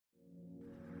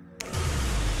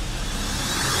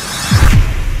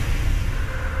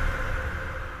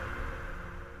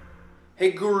Hey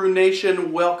Guru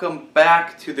Nation, welcome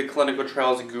back to the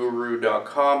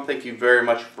clinicaltrialsguru.com. Thank you very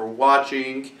much for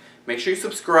watching. Make sure you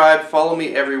subscribe, follow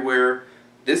me everywhere.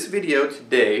 This video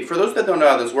today, for those that don't know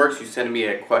how this works, you send me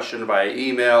a question via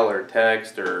email or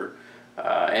text or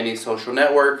any social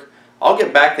network. I'll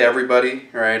get back to everybody,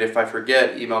 right? If I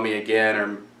forget, email me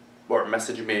again or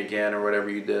message me again or whatever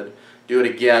you did. Do it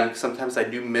again. Sometimes I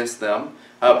do miss them.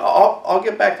 I'll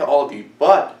get back to all of you,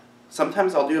 but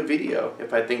sometimes I'll do a video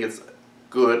if I think it's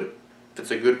good, if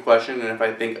it's a good question, and if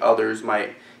I think others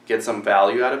might get some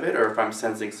value out of it, or if I'm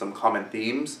sensing some common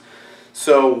themes.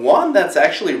 So one that's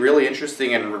actually really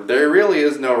interesting, and there really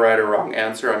is no right or wrong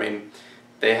answer. I mean,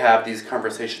 they have these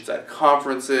conversations at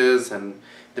conferences, and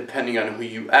depending on who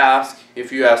you ask,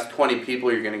 if you ask 20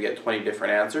 people, you're going to get 20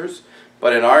 different answers.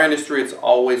 But in our industry, it's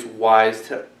always wise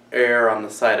to err on the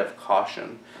side of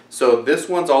caution. So this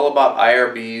one's all about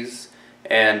IRBs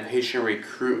and patient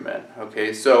recruitment.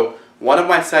 Okay, so one of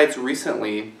my sites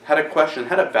recently had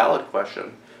a valid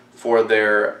question for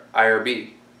their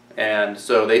IRB. And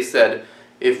so they said,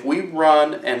 if we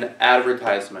run an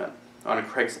advertisement on a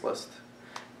Craigslist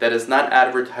that is not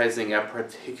advertising a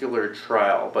particular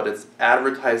trial, but it's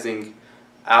advertising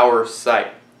our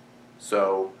site.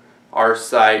 So our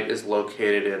site is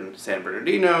located in San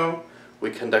Bernardino.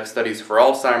 We conduct studies for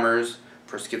Alzheimer's,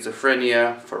 for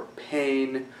schizophrenia, for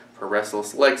pain, for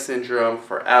restless leg syndrome,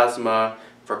 for asthma,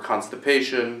 for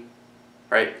constipation,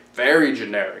 right? Very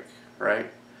generic,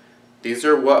 right? These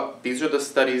are the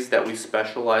studies that we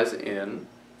specialize in.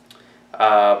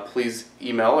 Please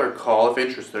email or call if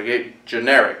interested. Okay,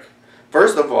 generic.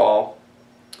 First of all,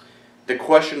 the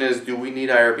question is, do we need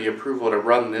IRB approval to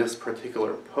run this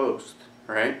particular post,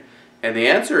 right? And the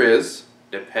answer is,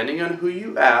 depending on who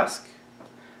you ask,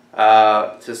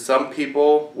 to some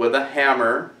people with a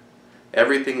hammer,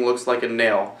 everything looks like a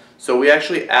nail. So we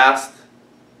actually asked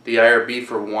the IRB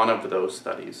for one of those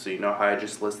studies. So you know how I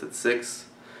just listed 6?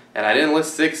 And I didn't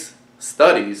list 6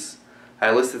 studies,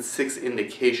 I listed 6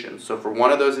 indications. So for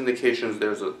one of those indications,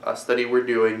 there's a study we're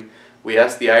doing. We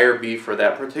asked the IRB for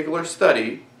that particular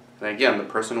study. And again, the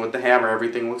person with the hammer,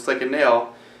 everything looks like a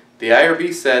nail. The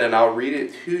IRB said, and I'll read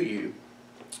it to you,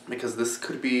 because this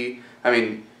could be, I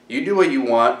mean, you do what you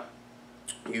want.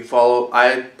 You follow.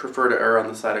 I prefer to err on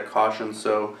the side of caution,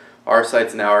 so our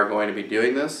sites now are going to be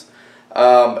doing this.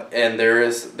 And there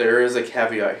is a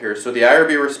caveat here. So the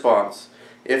IRB response: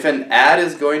 if an ad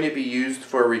is going to be used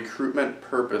for recruitment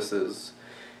purposes,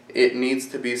 it needs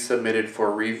to be submitted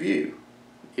for review.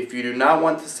 If you do not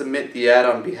want to submit the ad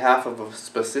on behalf of a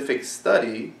specific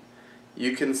study,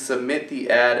 you can submit the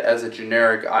ad as a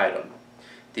generic item.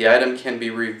 The item can be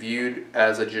reviewed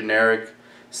as a generic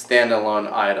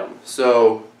standalone item.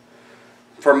 So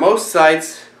for most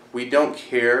sites, we don't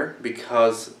care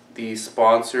because the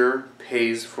sponsor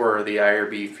pays for the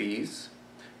IRB fees,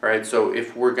 right? So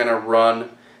if we're going to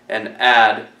run an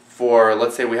ad for,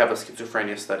 let's say we have a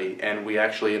schizophrenia study, and we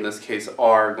actually in this case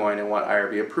are going to want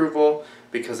IRB approval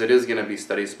because it is going to be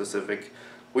study specific,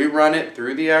 we run it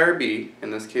through the IRB,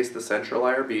 in this case the central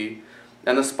IRB,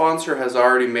 and the sponsor has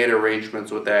already made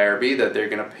arrangements with the IRB that they're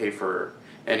going to pay for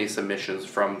any submissions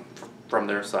from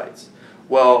their sites.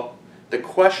 Well, the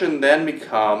question then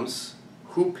becomes,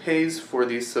 who pays for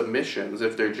these submissions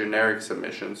if they're generic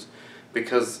submissions?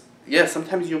 Because, yeah,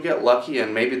 sometimes you'll get lucky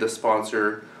and maybe the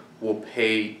sponsor will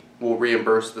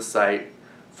reimburse the site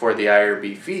for the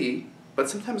IRB fee, but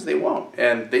sometimes they won't,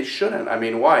 and they shouldn't. I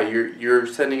mean, why? You're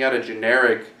sending out a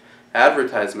generic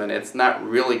advertisement. It's not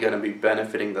really going to be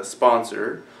benefiting the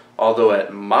sponsor, although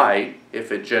it might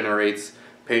if it generates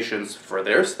patients for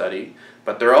their study,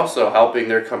 but they're also helping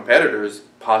their competitors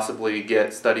possibly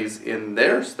get studies in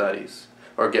their studies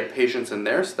or get patients in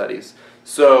their studies.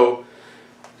 So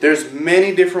there's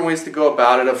many different ways to go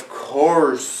about it. Of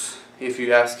course, if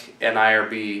you ask an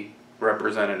IRB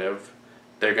representative,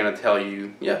 they're going to tell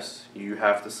you, yes, you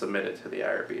have to submit it to the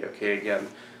IRB. Okay, again,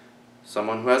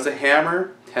 someone who has a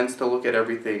hammer tends to look at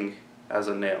everything as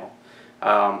a nail.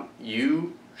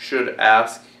 You should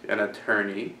ask an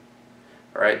attorney.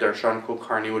 All right, Darshan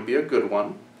Kulkarni would be a good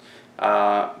one.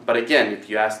 But again, if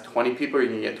you ask 20 people, you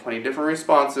can get 20 different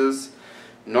responses.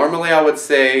 Normally, I would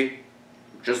say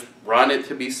just run it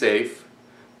to be safe.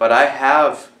 But I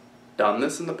have done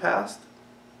this in the past,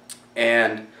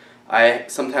 and I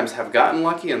sometimes have gotten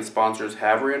lucky, and sponsors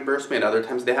have reimbursed me, and other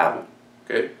times they haven't.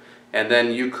 Okay, and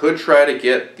then you could try to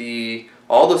get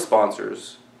all the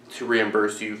sponsors to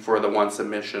reimburse you for the one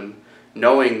submission,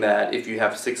 knowing that if you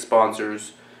have 6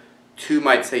 sponsors, 2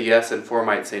 might say yes and 4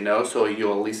 might say no, so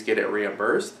you'll at least get it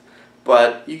reimbursed.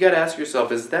 But you got to ask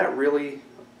yourself, is that really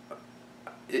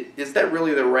is that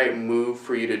really the right move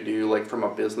for you to do, like from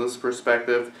a business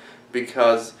perspective?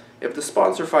 Because if the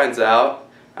sponsor finds out,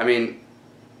 I mean,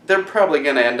 they're probably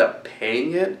going to end up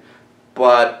paying it,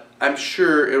 but I'm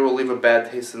sure it will leave a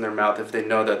bad taste in their mouth if they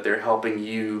know that they're helping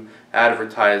you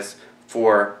advertise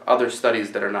for other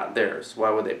studies that are not theirs.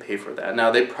 Why would they pay for that?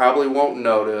 Now, they probably won't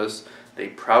notice. They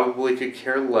probably could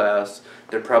care less.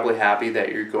 They're probably happy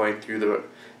that you're going through the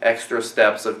extra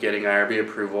steps of getting IRB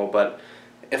approval, but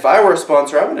if I were a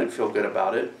sponsor, I wouldn't feel good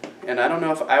about it, and I don't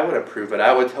know if I would approve it.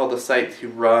 I would tell the site to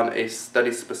run a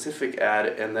study-specific ad,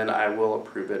 and then I will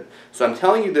approve it. So I'm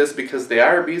telling you this because the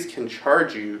IRBs can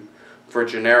charge you for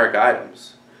generic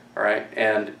items, all right?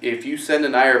 And if you send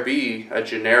an IRB a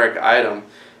generic item,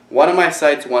 one of my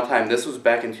sites one time, this was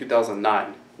back in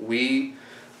 2009, we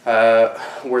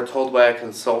were told by a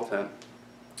consultant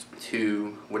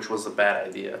which was a bad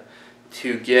idea,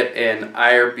 to get an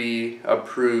IRB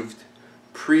approved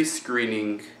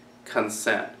pre-screening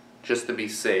consent just to be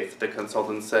safe. The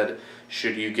consultant said,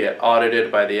 should you get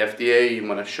audited by the FDA, you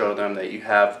want to show them that you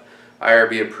have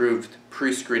IRB approved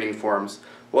pre-screening forms.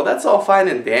 Well, that's all fine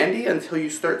and dandy until you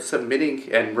start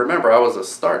submitting, and remember, I was a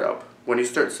startup. When you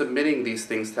start submitting these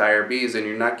things to IRBs and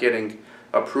you're not getting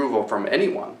approval from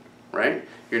anyone, right?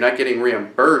 You're not getting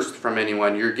reimbursed from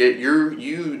anyone.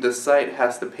 The site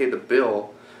has to pay the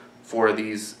bill for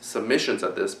these submissions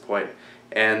at this point,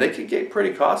 and they could get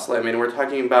pretty costly. I mean, we're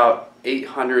talking about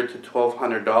 $800 to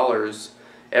 $1,200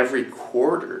 every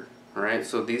quarter, right?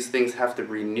 So these things have to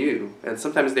renew, and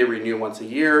sometimes they renew once a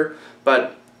year,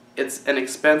 but it's an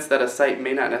expense that a site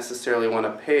may not necessarily want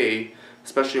to pay,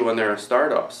 especially when they're a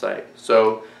startup site.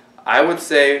 So I would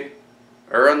say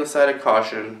err on the side of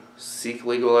caution, seek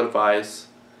legal advice,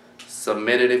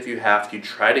 submit it if you have to,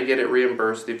 try to get it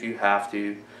reimbursed if you have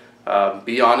to.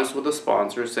 Be honest with the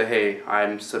sponsor. Say, hey,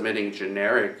 I'm submitting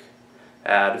generic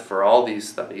ad for all these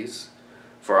studies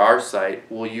for our site.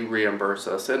 Will you reimburse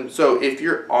us? And so if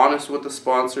you're honest with the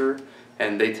sponsor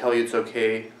and they tell you it's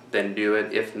okay, then do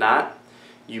it. If not,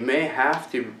 you may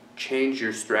have to change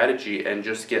your strategy and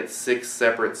just get 6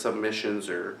 separate submissions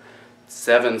or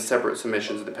 7 separate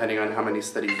submissions, depending on how many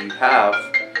studies you have,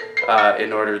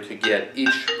 in order to get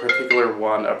each particular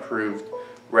one approved,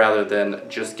 rather than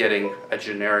just getting a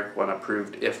generic one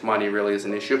approved if money really is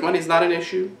an issue. If money's not an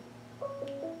issue,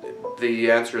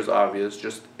 the answer is obvious.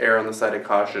 Just err on the side of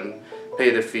caution, pay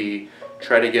the fee,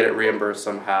 try to get it reimbursed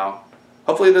somehow.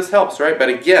 Hopefully this helps, right? But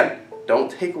again,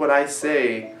 don't take what I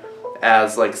say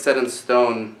as like set in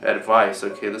stone advice,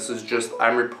 okay? This is just,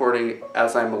 I'm reporting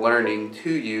as I'm learning to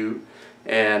you,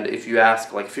 and if you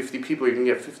ask like 50 people, you can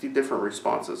get 50 different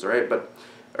responses, right? But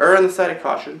err on the side of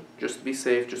caution, just to be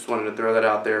safe. Just wanted to throw that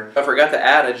out there. I forgot to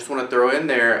add, I just want to throw in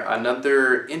there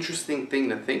another interesting thing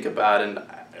to think about, and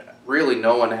really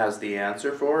no one has the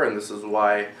answer for, and this is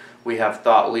why we have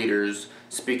thought leaders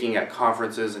speaking at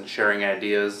conferences and sharing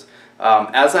ideas.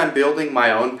 As I'm building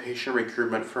my own patient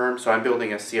recruitment firm, so I'm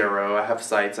building a CRO, I have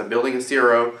sites, I'm building a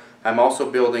CRO, I'm also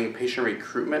building a patient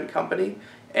recruitment company,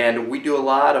 and we do a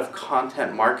lot of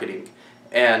content marketing,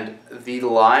 and the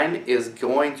line is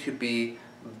going to be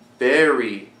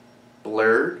very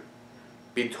blurred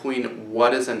between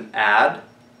what is an ad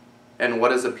and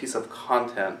what is a piece of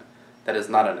content that is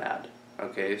not an ad.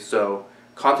 Okay, so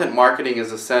content marketing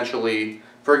is essentially,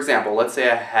 for example, let's say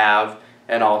I have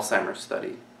an Alzheimer's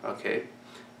study. Okay,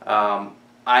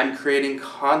 I'm creating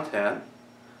content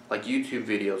like YouTube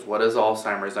videos. What is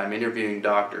Alzheimer's? I'm interviewing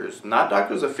doctors, not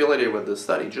doctors affiliated with this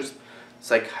study, just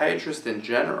psychiatrists in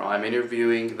general. I'm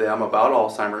interviewing them about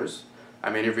Alzheimer's.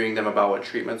 I'm interviewing them about what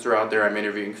treatments are out there. I'm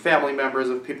interviewing family members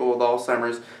of people with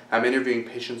Alzheimer's. I'm interviewing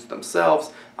patients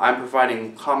themselves. I'm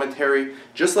providing commentary,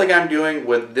 just like I'm doing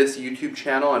with this YouTube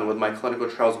channel and with my Clinical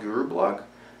Trials Guru blog.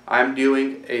 I'm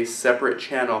doing a separate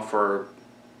channel for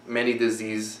many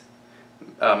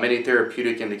many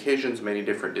therapeutic indications, many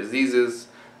different diseases.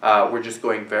 We're just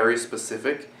going very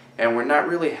specific, and we're not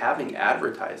really having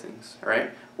advertisings,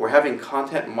 right? We're having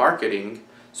content marketing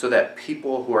so that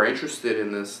people who are interested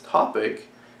in this topic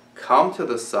come to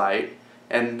the site,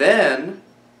 and then,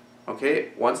 okay,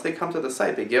 once they come to the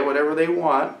site, they get whatever they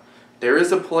want. There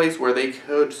is a place where they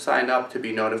could sign up to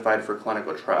be notified for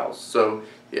clinical trials. So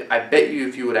I bet you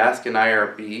if you would ask an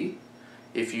IRB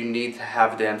if you need to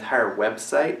have the entire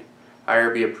website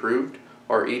IRB approved,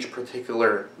 or each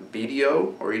particular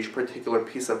video or each particular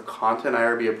piece of content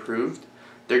IRB approved,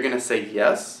 they're going to say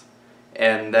yes,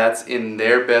 and that's in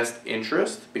their best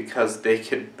interest because they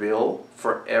could bill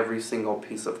for every single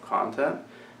piece of content.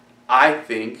 I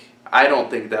don't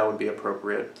think that would be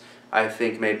appropriate. I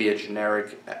think maybe a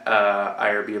generic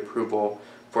IRB approval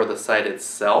for the site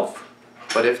itself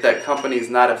But if that company is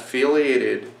not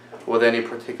affiliated with any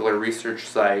particular research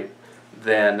site,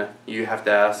 then you have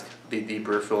to ask the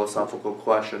deeper philosophical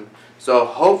question. So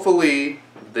hopefully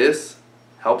this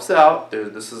helps out.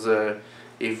 This is a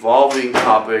evolving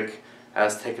topic.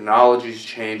 As technologies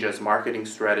change, as marketing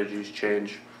strategies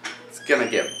change, it's going to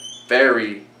get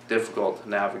very difficult to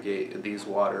navigate these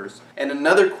waters. And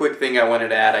another quick thing I wanted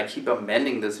to add, I keep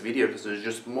amending this video because there's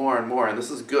just more and more, and this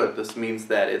is good. This means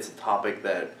that it's a topic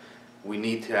that we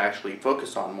need to actually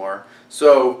focus on more.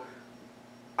 So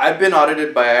I've been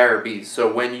audited by IRB.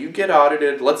 So when you get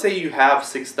audited, let's say you have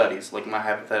 6 studies, like my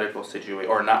hypothetical situation,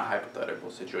 or not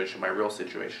hypothetical situation, my real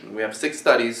situation. We have 6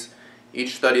 studies.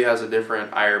 Each study has a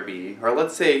different IRB. Or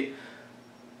let's say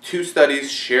 2 studies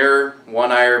share one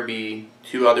IRB,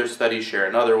 2 other studies share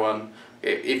another one.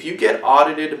 If you get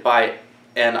audited by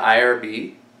an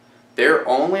IRB, they're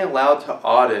only allowed to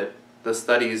audit the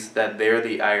studies that they're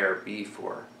the IRB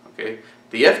for. Okay,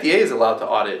 the FDA is allowed to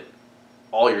audit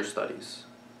all your studies.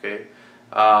 Okay,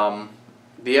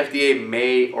 the FDA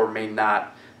may or may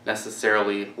not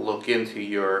necessarily look into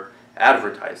your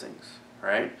advertisings,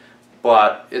 right?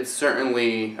 But it's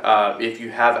certainly, if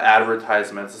you have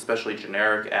advertisements, especially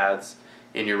generic ads,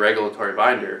 in your regulatory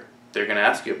binder, they're going to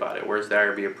ask you about it. Where's the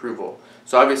IRB approval?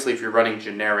 So obviously if you're running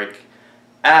generic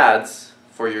ads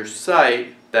for your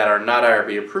site that are not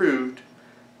IRB approved,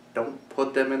 don't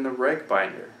put them in the reg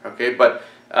binder. Okay, but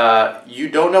you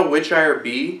don't know which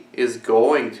IRB is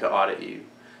going to audit you.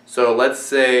 So let's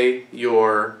say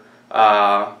you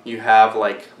have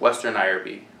like Western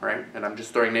IRB, right? And I'm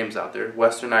just throwing names out there.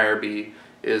 Western IRB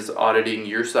is auditing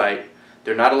your site.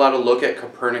 They're not allowed to look at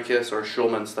Copernicus or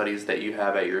Schulman studies that you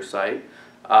have at your site.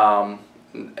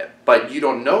 But you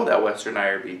don't know that Western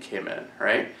IRB came in,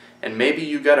 right? And maybe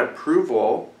you got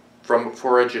approval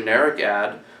for a generic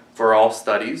ad for all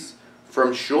studies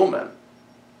from Schulman.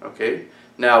 Okay?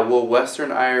 Now, will Western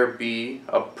IRB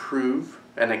approve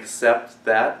and accept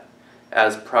that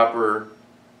as proper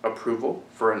approval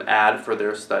for an ad for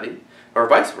their study, or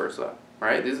vice versa,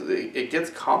 right? It gets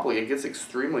complicated. It gets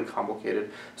extremely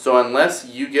complicated. So unless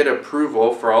you get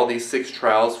approval for all these 6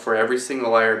 trials for every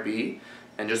single IRB,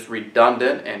 and just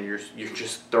redundant, and you're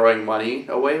just throwing money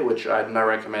away, which I'm not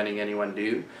recommending anyone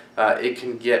do, it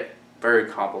can get very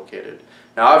complicated.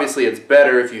 Now, obviously, it's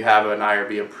better if you have an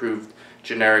IRB approved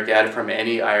generic ad from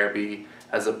any IRB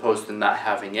as opposed to not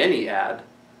having any ad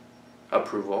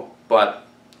approval, but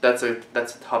that's a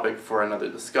topic for another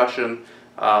discussion.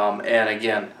 And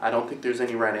again, I don't think there's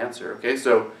any right answer. Okay,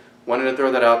 so wanted to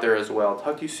throw that out there as well.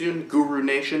 Talk to you soon, Guru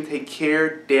Nation. Take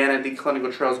care. Dan at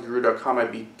theclinicaltrialsguru.com.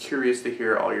 I'd be curious to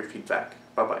hear all your feedback.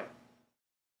 Bye bye.